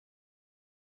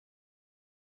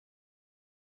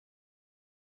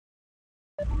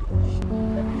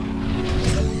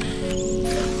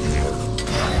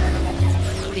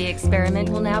experiment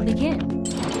will now begin.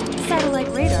 Satellite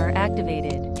radar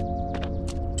activated.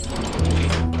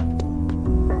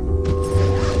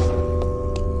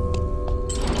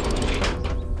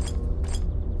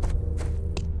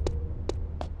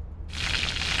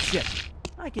 Shit,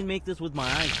 I can make this with my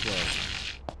eyes closed.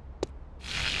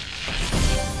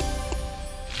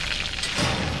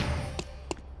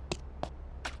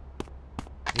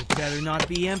 It better not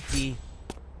be empty.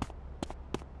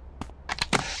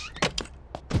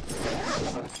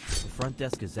 The front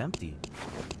desk is empty.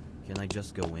 Can I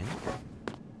just go in?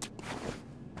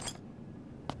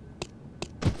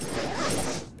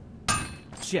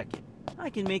 Check it. I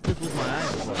can make this with my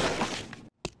eyes closed.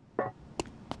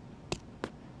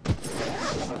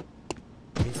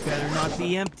 It better not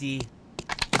be empty.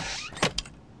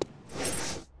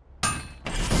 I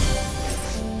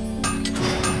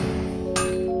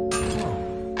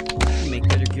can make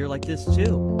better gear like this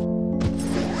too.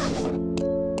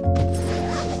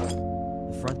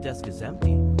 The front desk is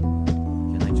empty.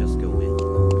 Can I just go in?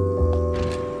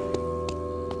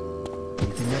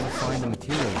 You can never find the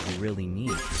materials you really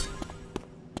need.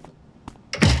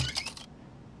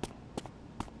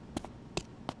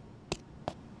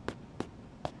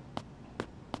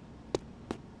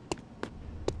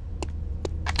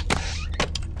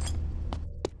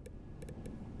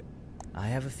 I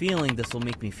have a feeling this will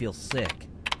make me feel sick.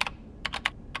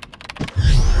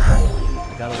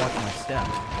 I gotta watch my step.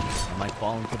 I might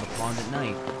fall into the pond at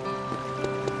night.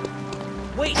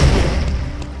 Wait!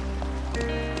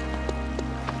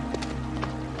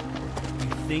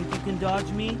 You think you can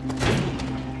dodge me?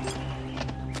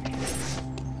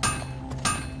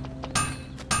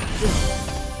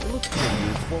 It looks pretty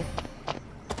useful.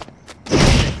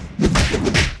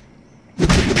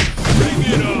 Bring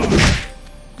it on!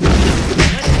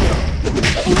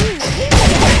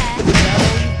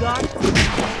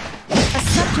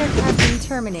 Has been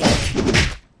terminated.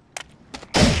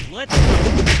 Let's go.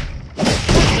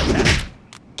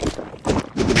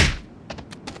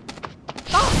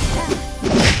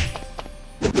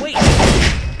 Wait.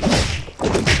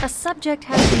 A subject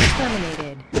has been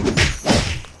terminated.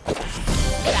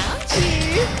 Found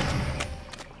you.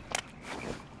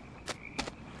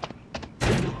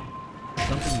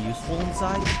 Something useful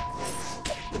inside?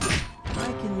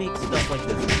 I can make stuff like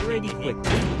this pretty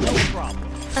quickly. No problem.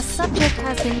 A subject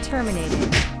has been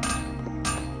terminated.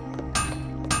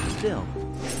 Still,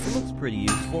 it looks pretty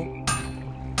useful.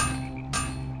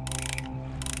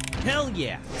 Hell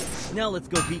yeah! Now let's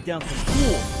go beat down some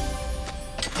fools!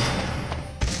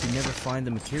 You can never find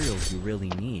the materials you really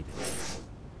need.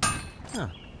 Huh,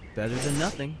 better than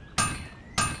nothing.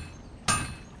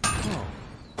 Oh,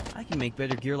 I can make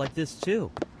better gear like this too.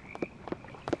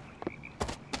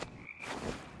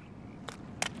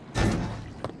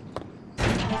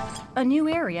 A new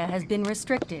area has been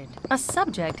restricted. A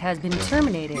subject has been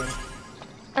terminated.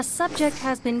 A subject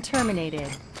has been terminated.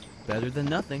 Better than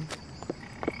nothing.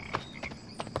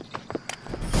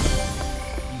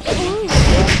 Ooh,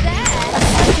 what's that? A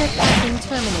subject has been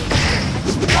terminated.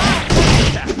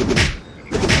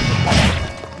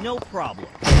 No problem.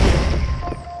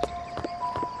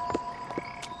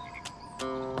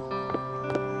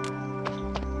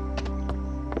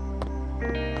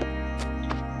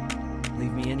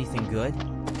 Leave me anything good?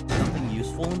 Something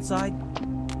useful inside?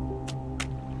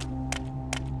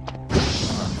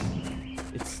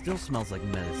 It still smells like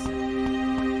medicine.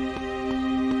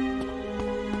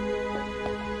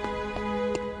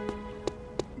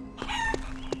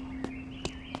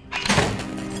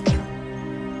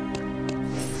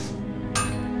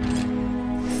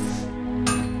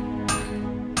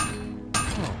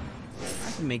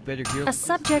 Make better gear. A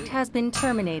subject has been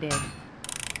terminated.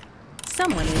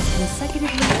 Someone is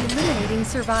consecutively eliminating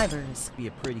survivors. Be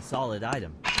a pretty solid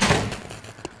item.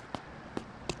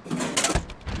 You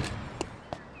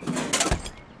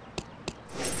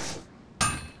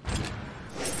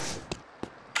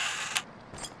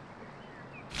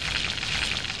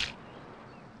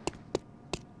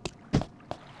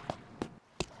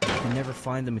can never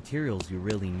find the materials you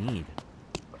really need.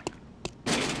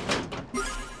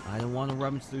 I don't want to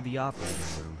rummage through the operating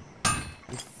room.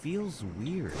 It feels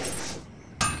weird.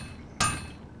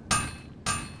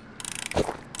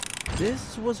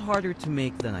 This was harder to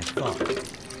make than I thought.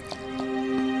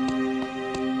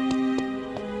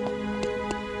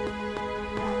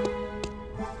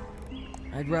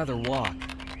 I'd rather walk,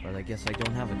 but I guess I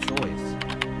don't have a choice.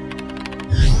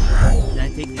 Can I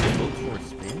take these boats for a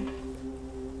spin?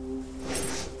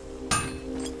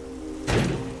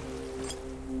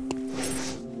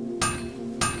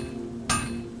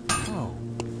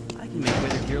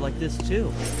 Like this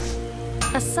too.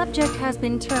 A subject has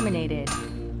been terminated.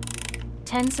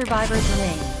 10 survivors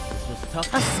remain. This was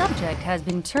tough. A subject has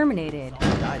been terminated.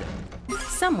 Item.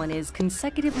 Someone is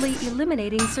consecutively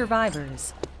eliminating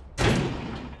survivors.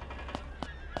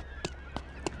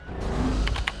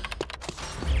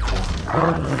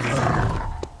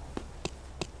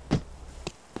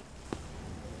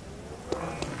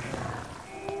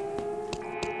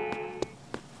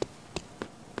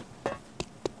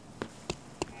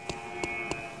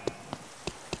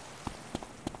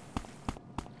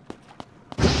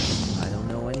 I don't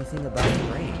know anything about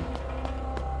rain.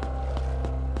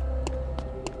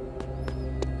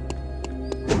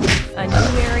 A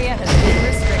new area has been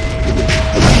restricted.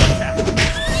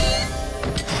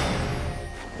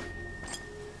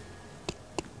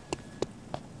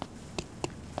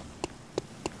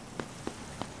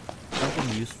 Something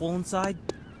useful inside?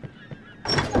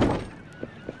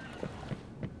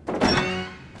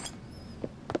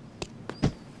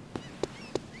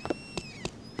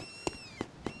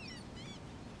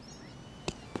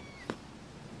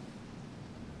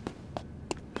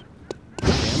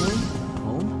 Family?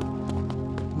 Home?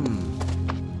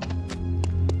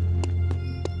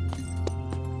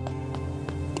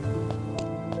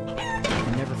 I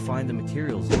can never find the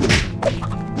materials.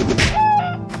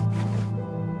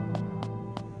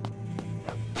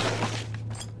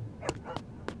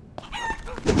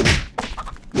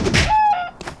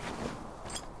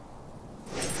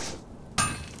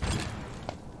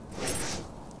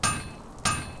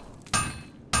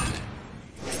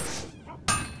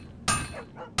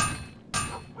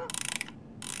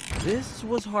 This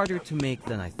was harder to make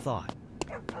than I thought.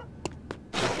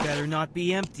 Better not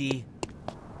be empty.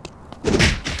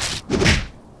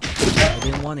 I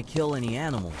didn't want to kill any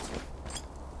animals.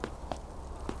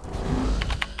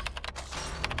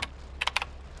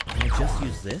 Can I just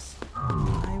use this?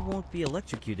 I won't be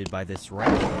electrocuted by this,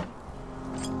 right?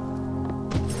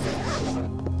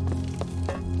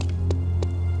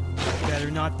 Better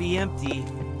not be empty.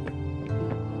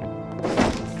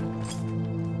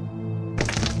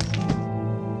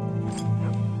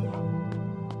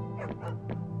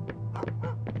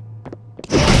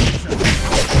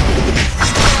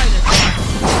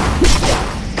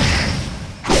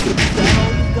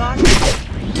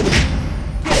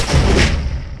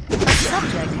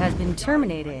 Has been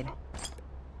terminated.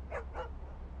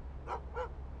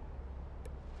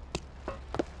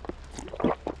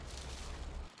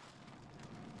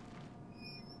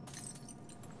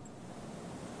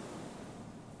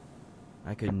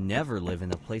 I could never live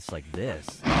in a place like this.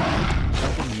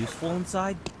 Something useful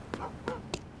inside?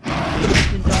 You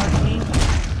can dodge me?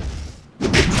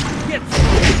 Get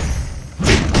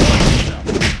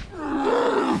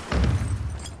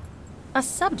A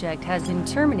subject has been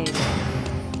terminated.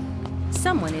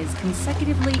 Someone is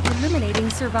consecutively eliminating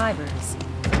survivors.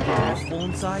 useful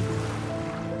inside?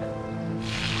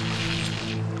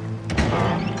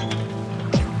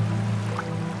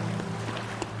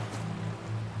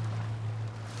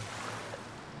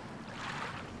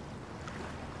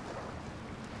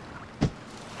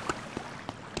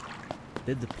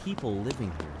 Did the people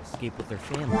living here escape with their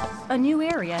families? A new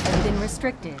area has been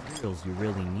restricted. Materials you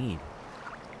really need.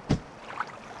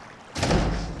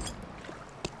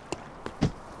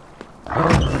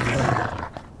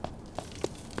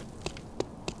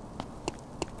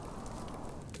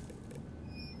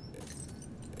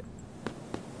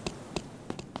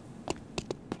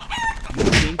 You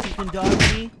think you can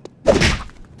dodge me?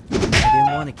 I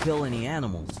didn't want to kill any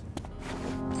animals.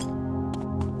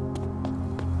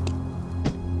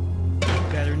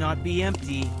 Better not be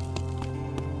empty.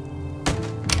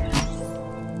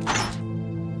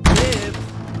 Live.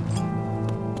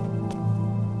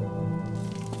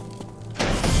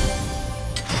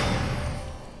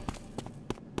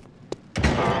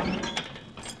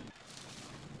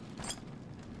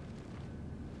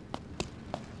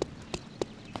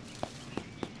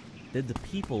 Did the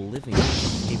people living here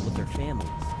escape with their families?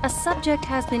 A subject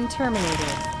has been terminated.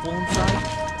 Full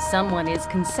inside? Someone is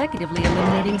consecutively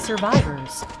eliminating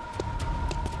survivors.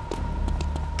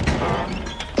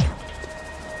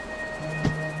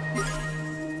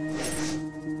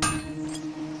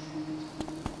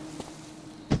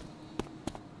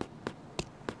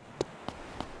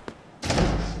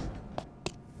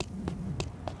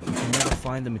 You can never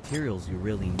find the materials you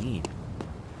really need.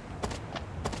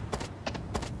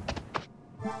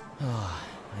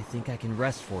 I think I can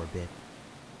rest for a bit.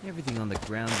 Everything on the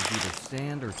ground is either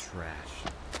sand or trash.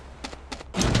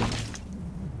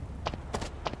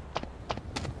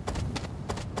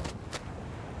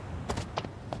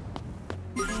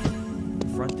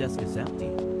 The front desk is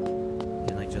empty.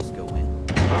 Can I just go in?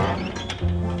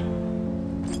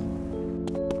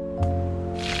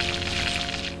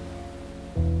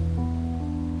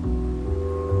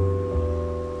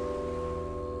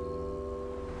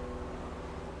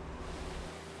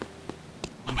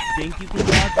 think you can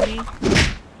dodge me?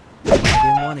 I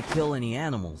didn't want to kill any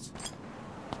animals.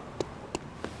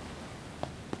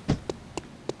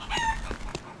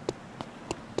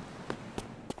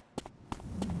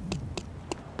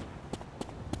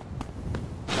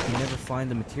 You never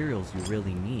find the materials you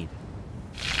really need.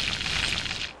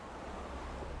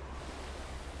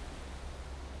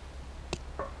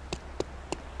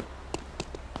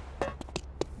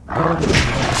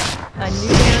 A new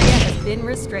area has been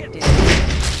restricted.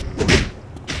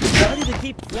 Why did it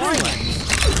keep flying?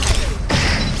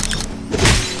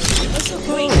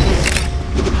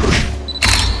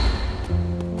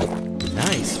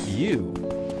 Nice view.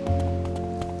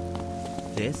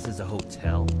 This is a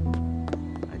hotel?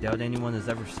 I doubt anyone has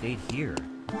ever stayed here.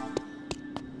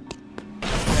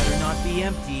 Better not be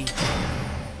empty.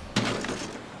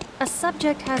 A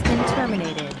subject has been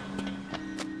terminated.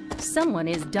 Someone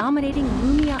is dominating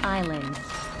Lumia Island.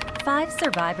 5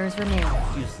 survivors remain.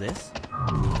 Use this?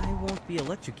 I won't be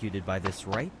electrocuted by this,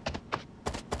 right?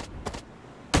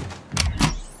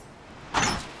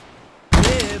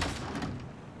 Live!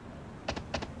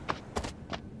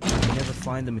 You never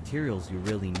find the materials you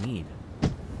really need.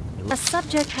 A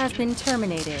subject has been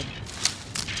terminated.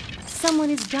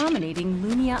 Someone is dominating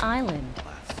Lumia Island.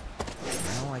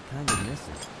 Now I kind of miss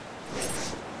it.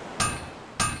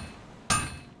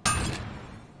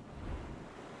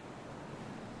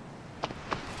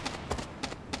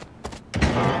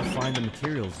 Find the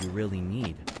materials you really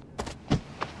need.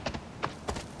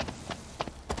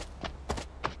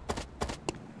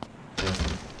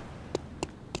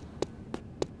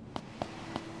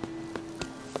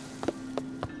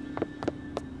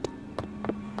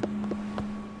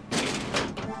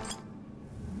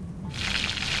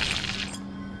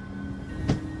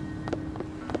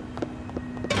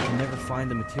 You can never find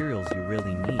the materials you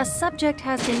really need. A subject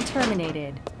has been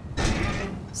terminated.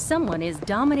 Someone is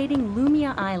dominating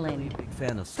Lumia Island. Big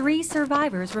fan of 3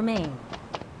 survivors remain.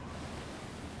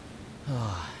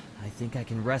 I think I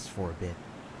can rest for a bit.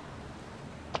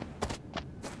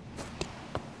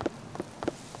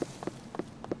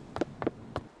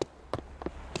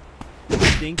 You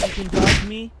think you can dodge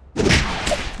me?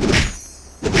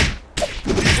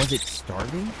 Was it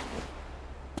starving?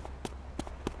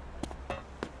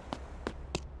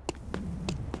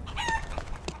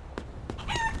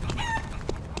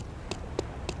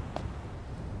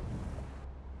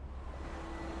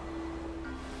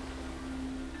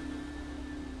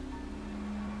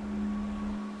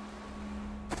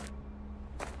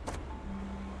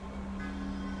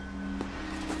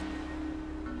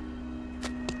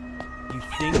 You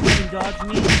think you can dodge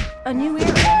me? A new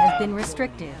area has been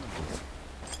restricted.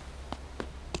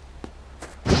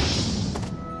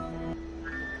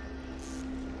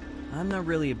 I'm not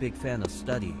really a big fan of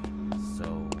studying,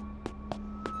 so...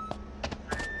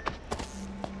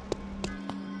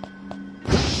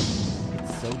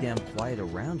 It's so damn quiet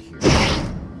around here.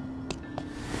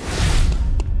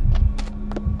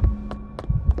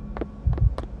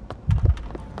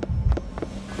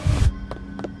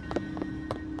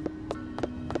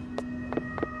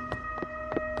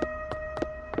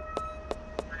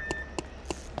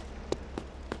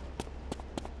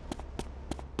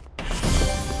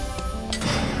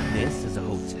 This is a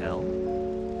hotel?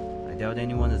 I doubt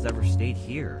anyone has ever stayed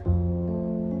here.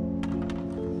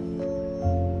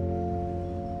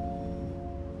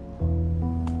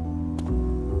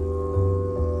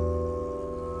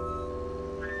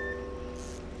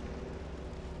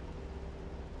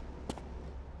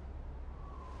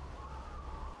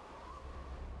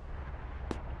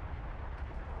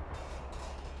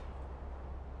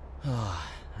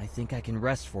 I think I can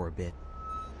rest for a bit.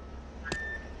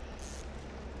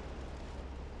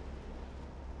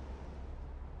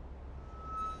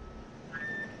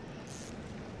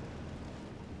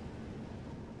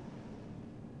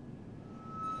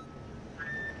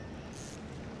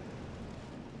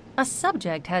 A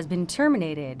subject has been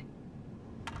terminated.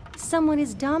 Someone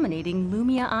is dominating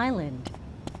Lumia Island.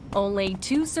 Only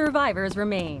 2 survivors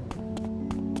remain.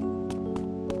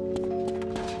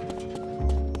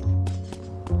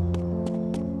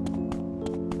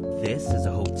 This is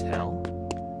a hotel?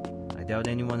 I doubt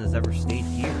anyone has ever stayed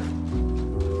here.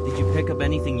 Did you pick up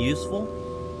anything useful?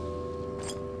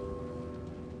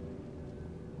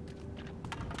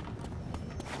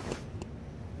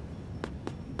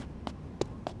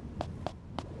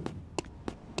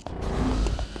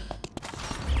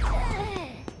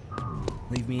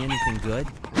 Leave me anything good?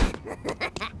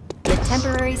 The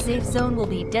temporary safe zone will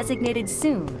be designated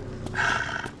soon.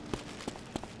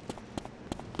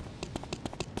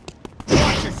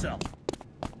 Watch yourself!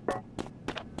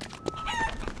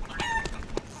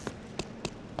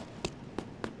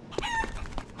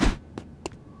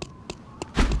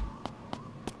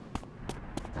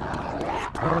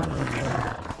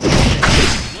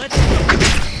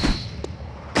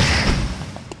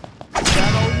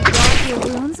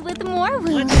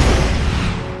 Bravo.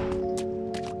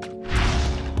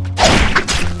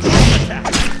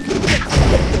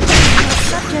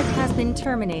 Subject has been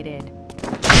terminated.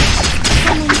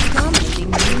 Someone's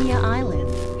dominating Lunia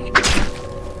Island.